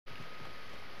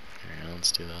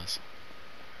let's do this.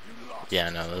 Yeah,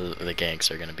 no, the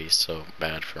ganks are gonna be so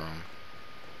bad for him.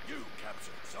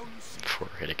 For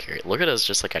Hitokiri. Look at us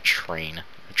just like a train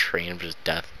of just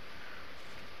death.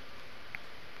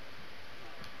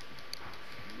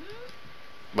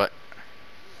 What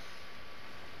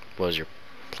was your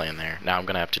plan there? Now I'm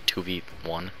gonna have to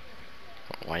 2v1.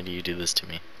 Why do you do this to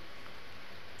me?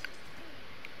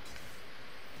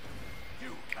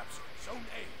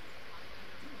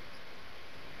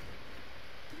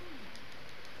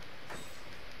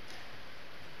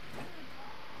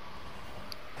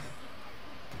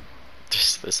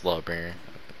 Just this Lawbringer.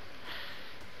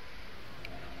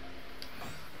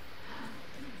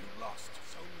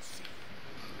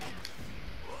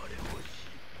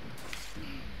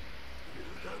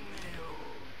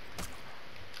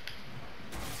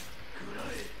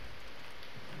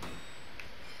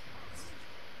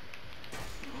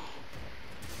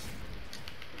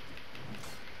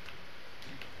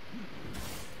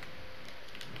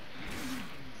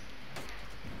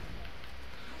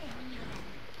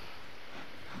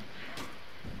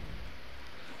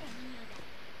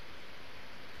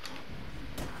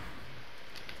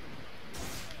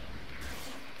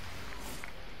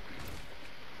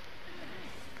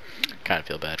 Kind of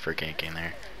feel bad for ganking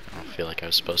there. I don't feel like I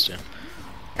was supposed to.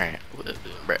 Alright.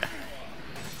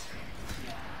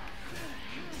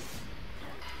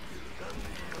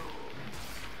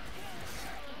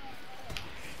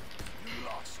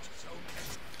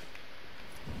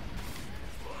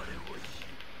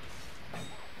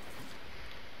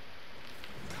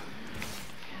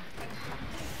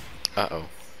 Uh-oh.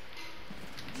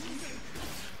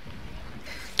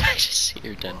 I just see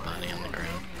your dead body on the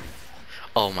ground.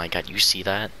 Oh my god, you see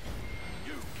that?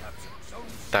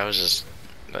 That was just...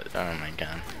 oh my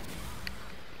god.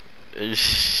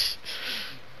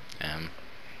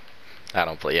 I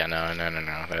don't play... yeah, no.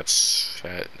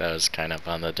 That was kind of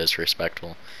on the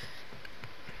disrespectful.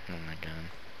 Oh my god.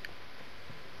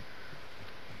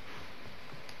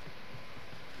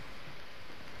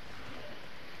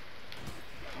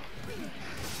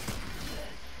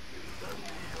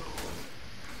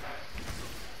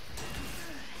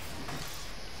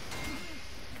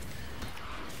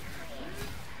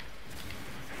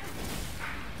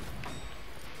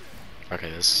 Okay,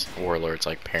 this Warlord's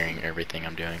like parrying everything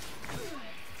I'm doing.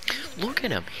 Look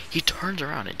at him! He turns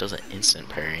around and does an instant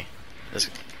parry. This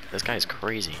guy's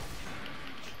crazy.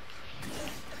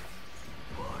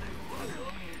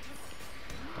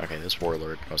 Okay, this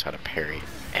Warlord knows how to parry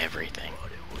everything.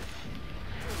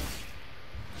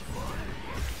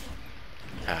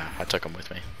 I took him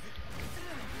with me.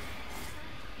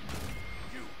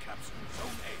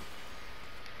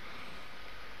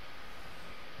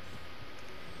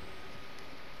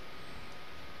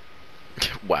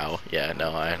 Wow, yeah,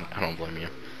 no, I don't blame you.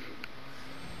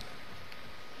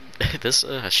 This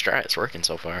strat is working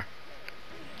so far.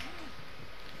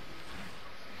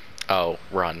 Oh,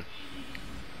 run.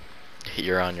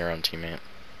 You're on your own, teammate.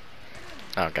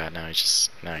 Oh god, now he's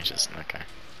just, okay.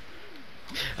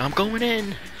 I'm going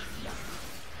in!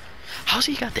 How's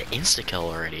he got the insta-kill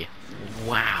already?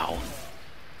 Wow.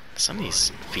 Some of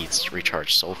these feats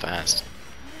recharge so fast.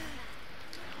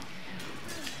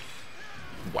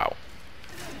 Wow.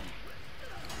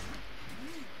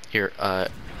 Here, I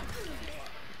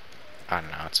don't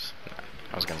know,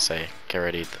 I was gonna say, get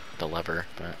ready the lever,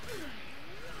 but...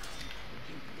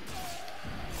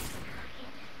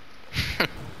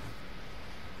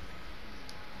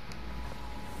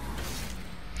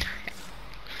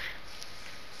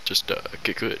 just,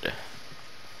 get good.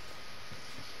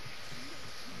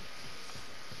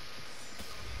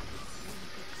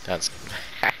 That's...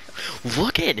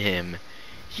 Look at him!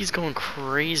 He's going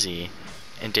crazy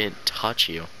and didn't touch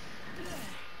you.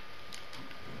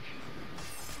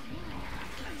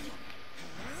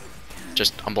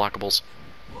 Just unblockables.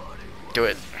 Do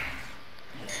it.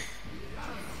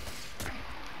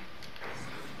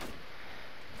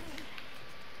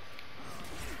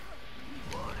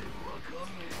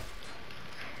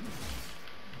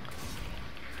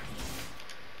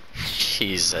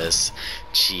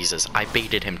 Jesus, I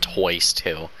baited him twice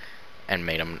too, and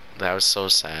made him, that was so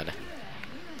sad.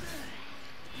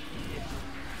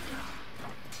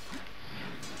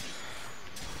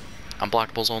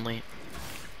 Unblockables only.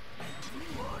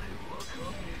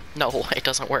 No, it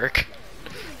doesn't work.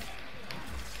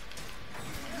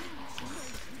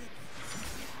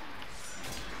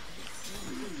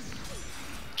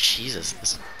 Jesus,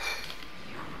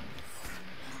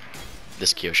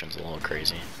 this Kyoshin's a little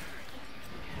crazy.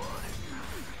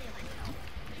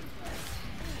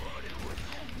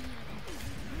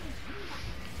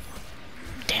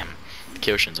 Damn.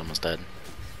 Kyoshin's almost dead.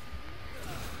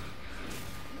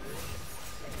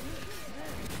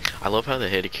 I love how the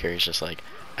Hitokiri is just like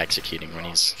executing when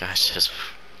he's gosh just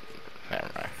never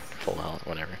mind, full health,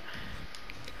 whatever.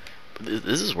 But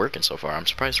this is working so far. I'm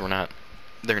surprised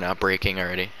they're not breaking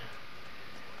already.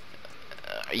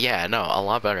 Yeah, no, a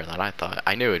lot better than I thought.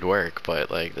 I knew it'd work,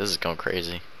 but like this is going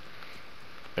crazy.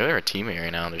 They're a teammate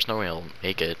right now. There's no way I'll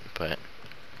make it, but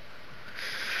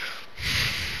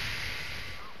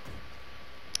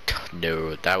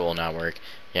no, that will not work.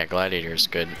 Yeah, Gladiator is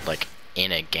good, like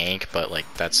in a gank, but like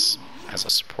that's as a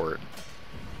support.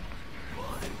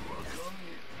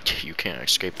 You can't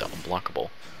escape the unblockable.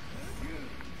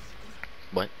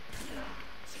 What?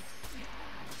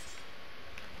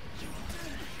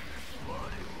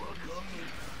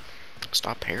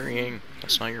 Stop parrying.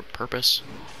 That's not your purpose.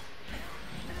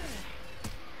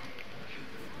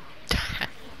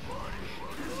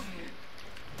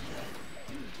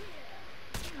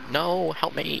 No,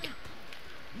 help me.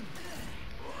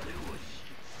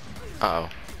 Uh-oh.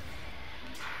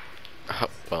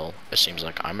 Well, it seems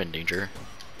like I'm in danger.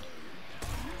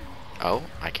 Oh,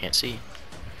 I can't see.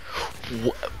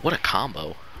 What a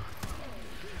combo.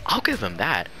 I'll give him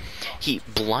that. He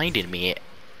blinded me.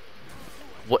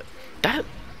 What? That?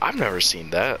 I've never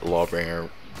seen that Lawbringer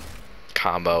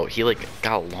combo. He like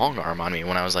got a long arm on me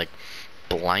when I was like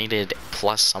blinded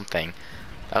plus something.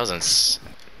 That was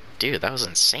dude, that was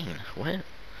insane. What?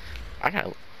 I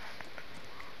got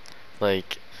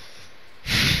like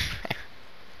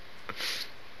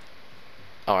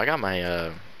oh, I got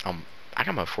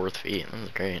my fourth feet. That was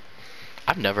great.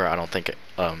 I've never, I don't think,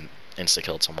 insta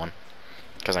killed someone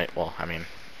because I mean,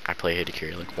 I play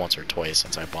Hitokiri like once or twice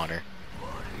since I bought her.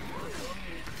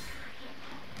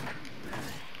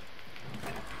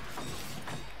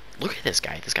 Look at this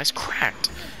guy. This guy's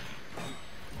cracked.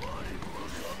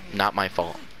 Not my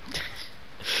fault.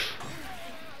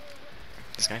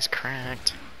 This guy's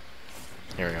cracked.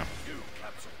 Here we go.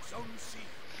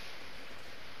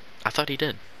 I thought he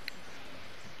did.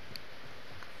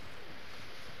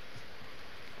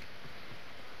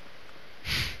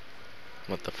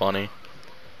 What the funny?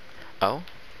 Oh?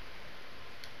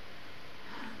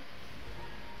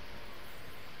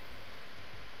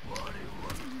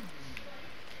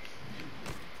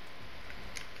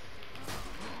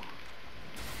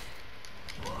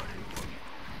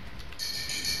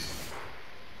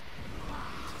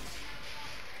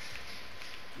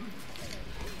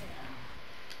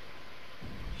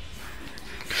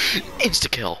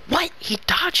 Insta-kill! What? He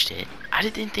dodged it! I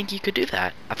didn't think you could do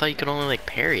that. I thought you could only, like,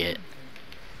 parry it.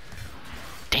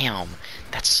 Damn.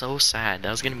 That's so sad.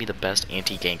 That was gonna be the best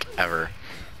anti-gank ever.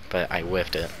 But I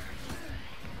whiffed it.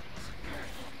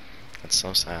 That's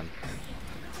so sad.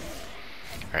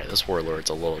 Alright, this Warlord's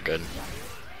a little good.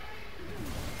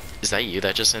 Is that you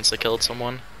that just insta-killed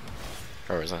someone?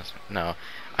 Or was that... No.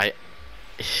 Oh,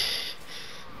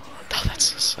 that's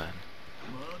so sad.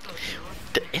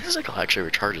 The Insta-kill actually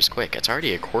recharges quick. It's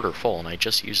already a quarter full and I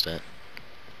just used it.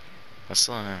 That's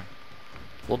a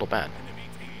little bad.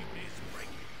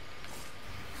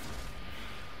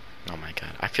 Oh my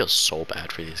god. I feel so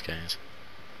bad for these guys.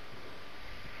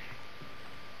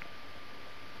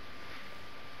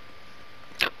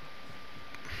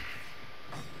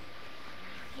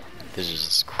 This is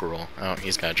just cruel. Oh,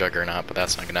 he's got a Juggernaut, but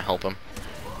that's not gonna help him.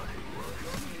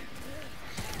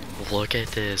 Look at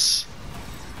this.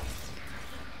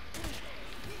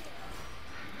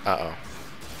 Uh-oh.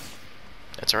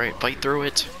 That's alright, fight through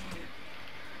it.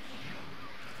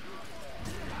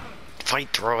 Fight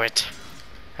through it.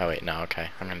 Oh wait, no,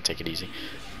 okay. I'm gonna take it easy.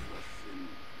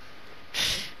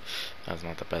 That's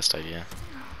not the best idea.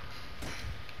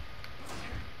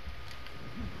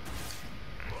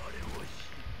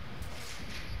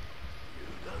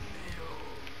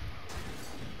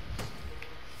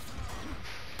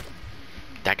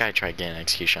 That guy tried getting an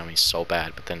execution on me so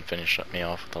bad, but then finished me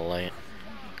off with a light.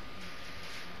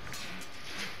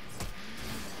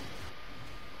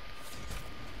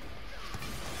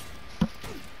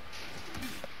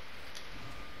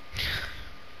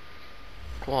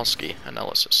 Kowalski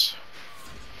analysis.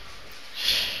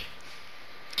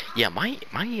 Yeah, my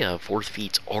fourth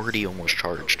feet's already almost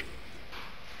charged.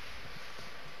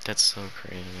 That's so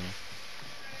crazy.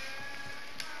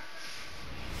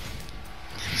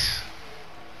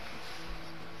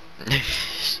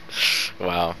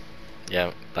 Wow.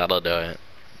 Yeah, that'll do it.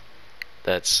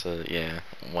 That's yeah.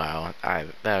 Wow.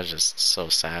 That was just so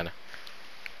sad.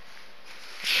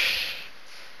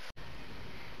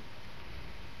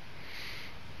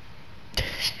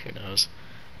 Who knows?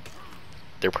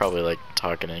 They're probably like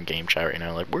talking in game chat right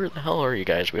now, like, where the hell are you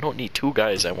guys? We don't need two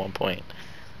guys at one point.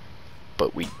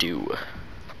 but we do.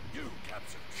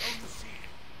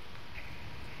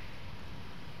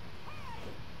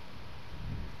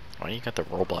 Why you got the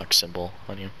Roblox symbol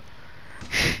on you?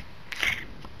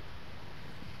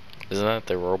 Isn't that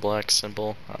the Roblox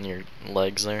symbol on your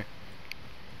legs there?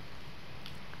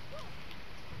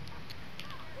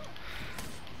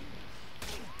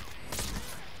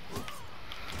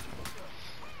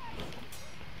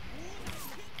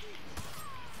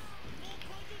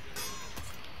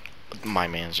 My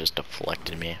man's just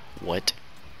deflected me. What?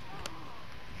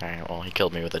 Alright, well, he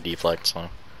killed me with a deflect, so.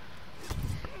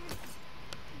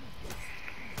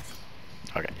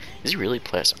 Okay. Does he really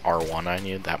press R1 on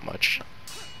you that much?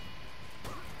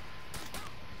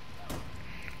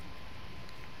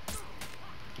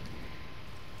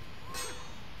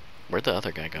 Where'd the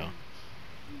other guy go?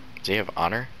 Does he have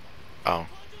honor? Oh.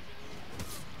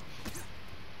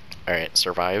 Alright,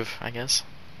 survive, I guess.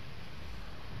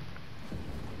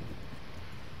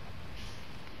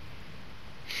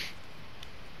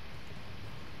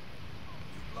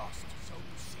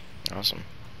 Awesome.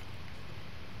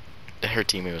 Her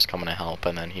teammate was coming to help,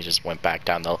 and then he just went back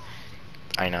down the...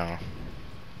 I know.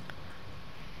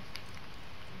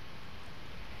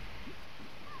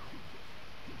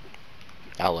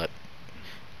 Outlet.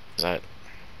 Is that...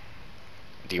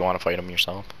 Do you want to fight him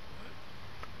yourself?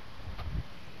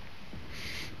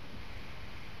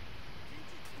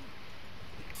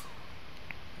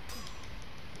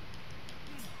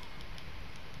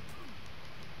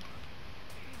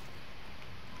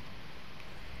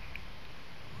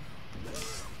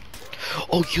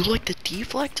 Oh, you like the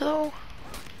deflect though?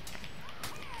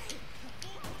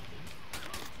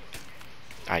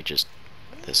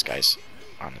 This guy's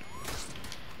on it.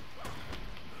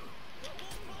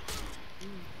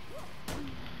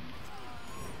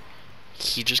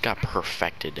 He just got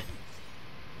perfected.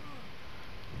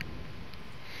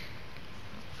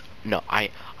 No, I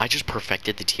just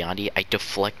perfected the Tiandi. I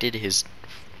deflected his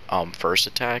first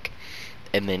attack,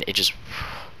 and then it just...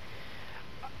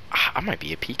 I might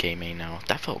be a PK main now.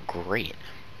 That felt great.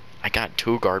 I got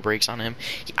 2 guard breaks on him.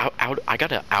 I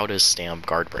got an out of stamp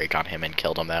guard break on him and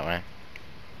killed him that way.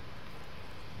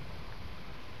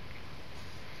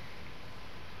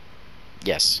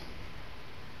 Yes.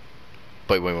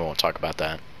 But we won't talk about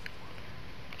that.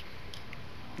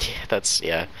 Yeah, that's,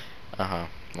 yeah. Uh-huh.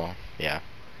 Well, yeah.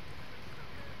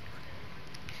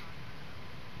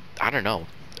 I don't know.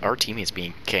 Our teammate's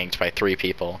being ganked by 3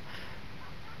 people.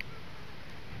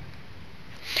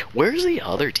 Where's the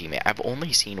other teammate? I've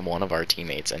only seen one of our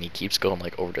teammates, and he keeps going,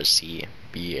 like, over to C,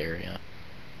 B area.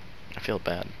 I feel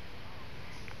bad.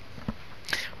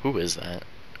 Who is that?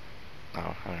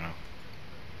 Oh, I don't know.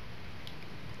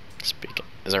 Speaking.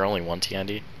 Is there only one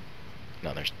TND?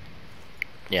 No, there's...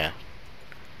 Yeah.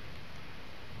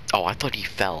 Oh, I thought he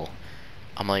fell.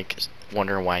 I'm, like,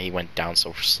 wondering why he went down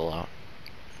so slow.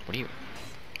 What do you...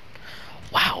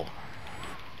 Wow!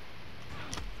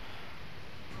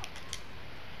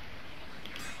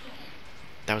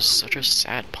 That was such a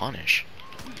sad punish.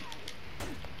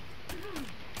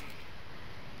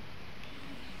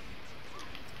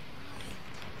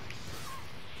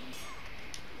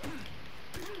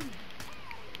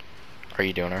 Are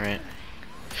you doing alright?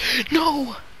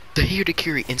 No! The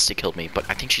Hirikiri insta-killed me, but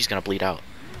I think she's gonna bleed out.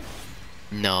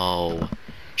 No.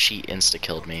 She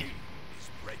insta-killed me.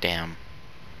 Damn.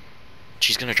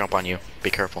 She's gonna jump on you. Be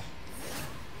careful.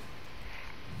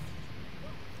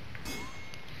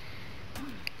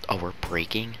 Oh, we're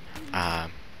breaking? By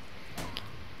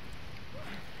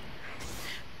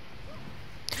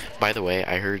the way,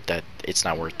 I heard that it's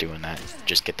not worth doing that.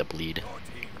 Just get the bleed.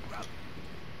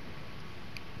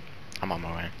 I'm on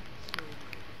my way.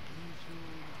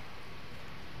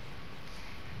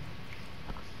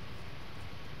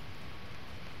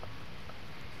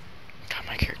 God,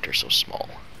 my character's so small.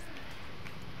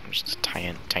 I'm just a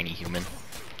tiny human.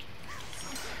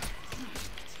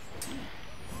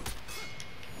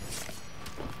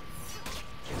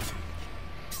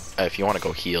 If you want to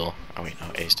go heal... Oh wait,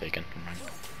 no, A's taken. Never mind.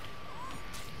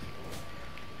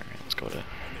 Alright, let's go to...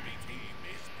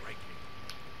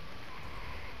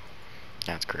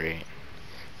 That's great.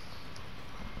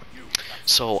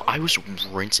 So, I was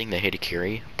rinsing the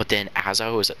Hitakiri, but then as I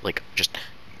was, like, just,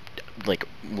 like,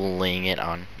 laying it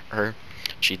on her,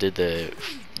 she did the,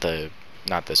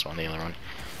 not this one, the other one,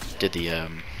 did the,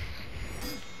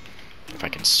 if I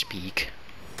can speak,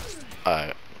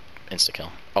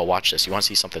 insta-kill. Oh, watch this. You want to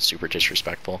see something super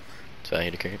disrespectful to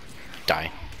that Hitakiri?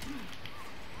 Die.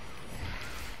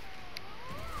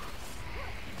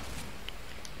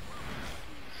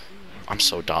 I'm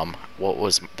so dumb. What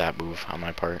was that move on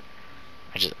my part?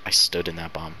 I stood in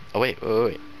that bomb. Oh wait.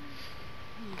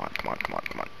 Come on, come on, come on,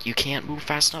 come on. You can't move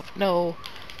fast enough. No.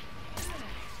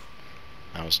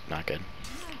 That was not good.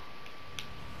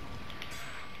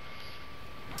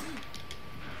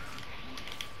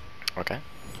 Okay.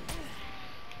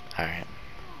 Alright.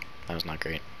 That was not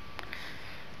great.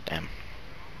 Damn.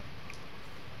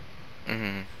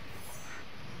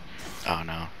 Oh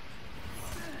no.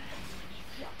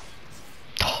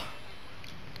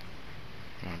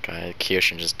 Okay,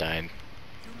 Kyoshin just died.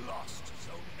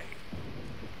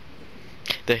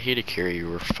 The Hitakiri you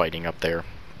were fighting up there.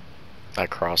 That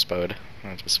crossbowed.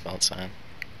 I just felt sad.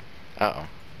 Uh oh.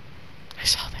 I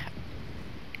saw that.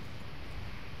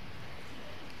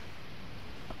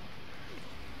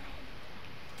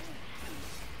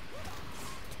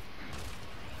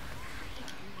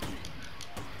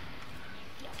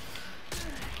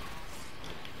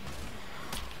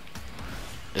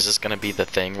 Is this gonna be the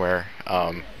thing where,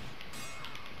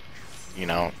 you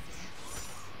know,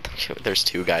 there's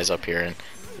two guys up here and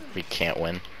we can't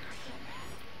win?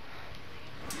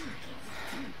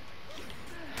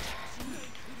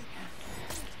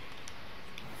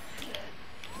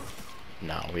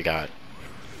 No, we're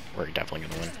definitely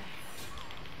gonna win.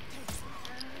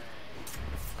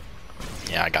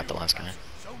 Yeah, I got the last guy.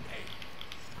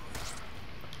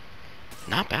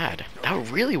 Not bad.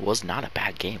 That really was not a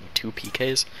bad game. 2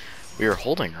 PKs. We were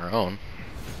holding our own.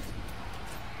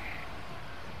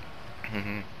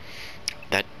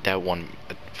 That one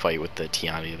fight with the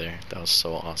Tiani there, that was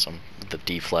so awesome. The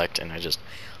deflect, and I just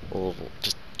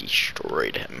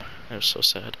destroyed him. It was so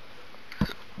sad.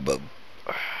 But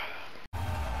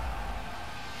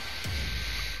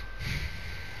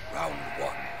Round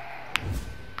 1.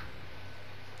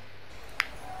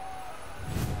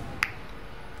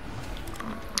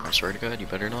 I swear to God, you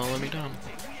better not let me down.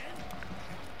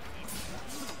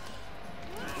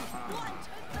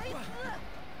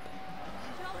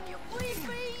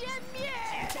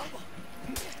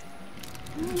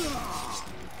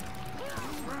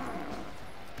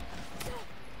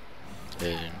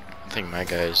 I think my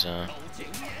guy's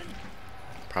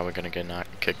probably gonna get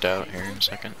kicked out here in a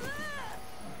second.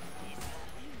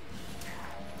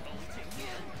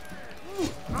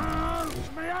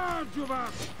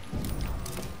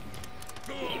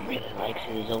 He really likes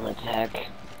his own attack.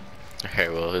 Okay,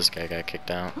 well, this guy got kicked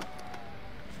out.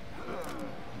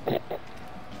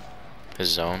 His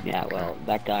zone? Yeah, well,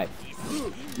 that guy.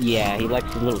 Yeah, he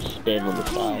likes a little spin on the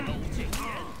side.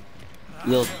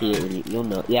 You'll see it when you'll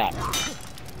know. Yeah.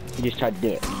 He just tried to do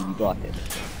it, and you blocked it.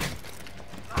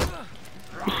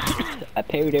 I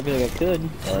parried everything I could,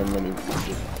 and then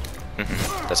he...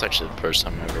 That's actually the first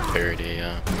time I ever parried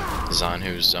a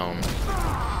Zanhu's zone.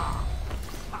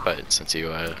 But since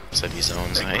you said he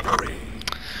zones, I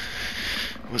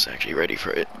was actually ready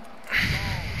for it.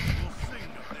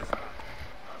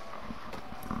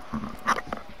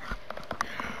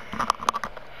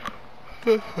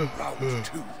 Round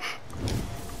 2.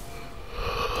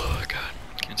 Oh God,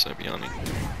 can't stop yawning.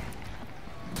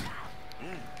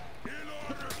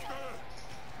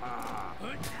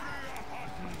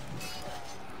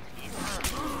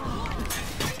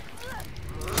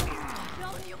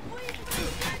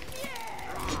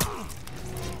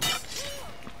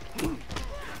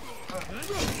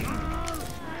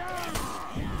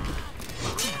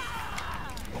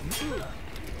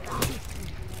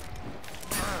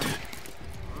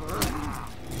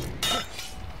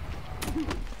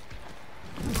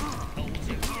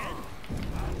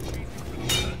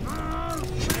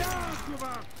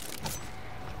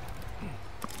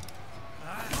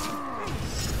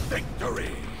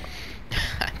 Victory.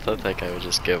 I thought that guy would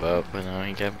just give up, but no,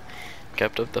 he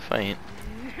kept up the fight.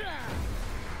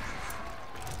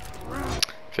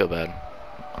 Feel bad.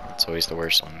 It's always the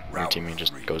worst when your teammate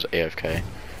just goes AFK.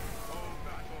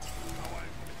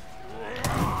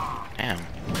 Damn.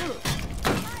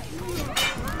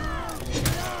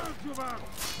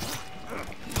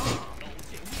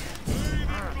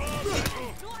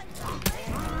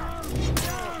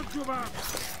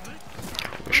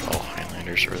 I wish all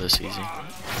Highlanders were this easy.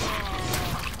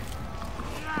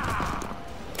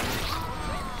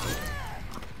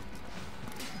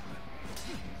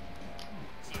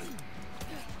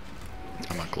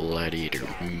 I'm a gladiator,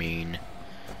 mean.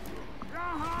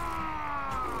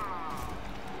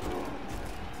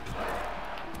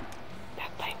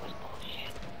 That fight was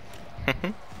bullshit.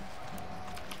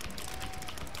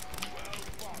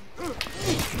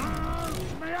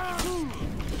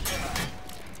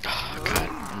 Oh God,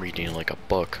 I'm reading it like a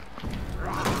book.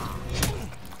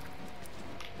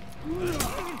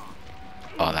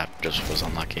 Oh, that just was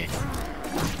unlucky.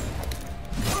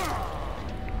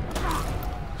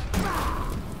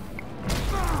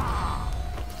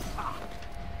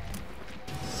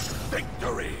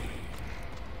 Victory!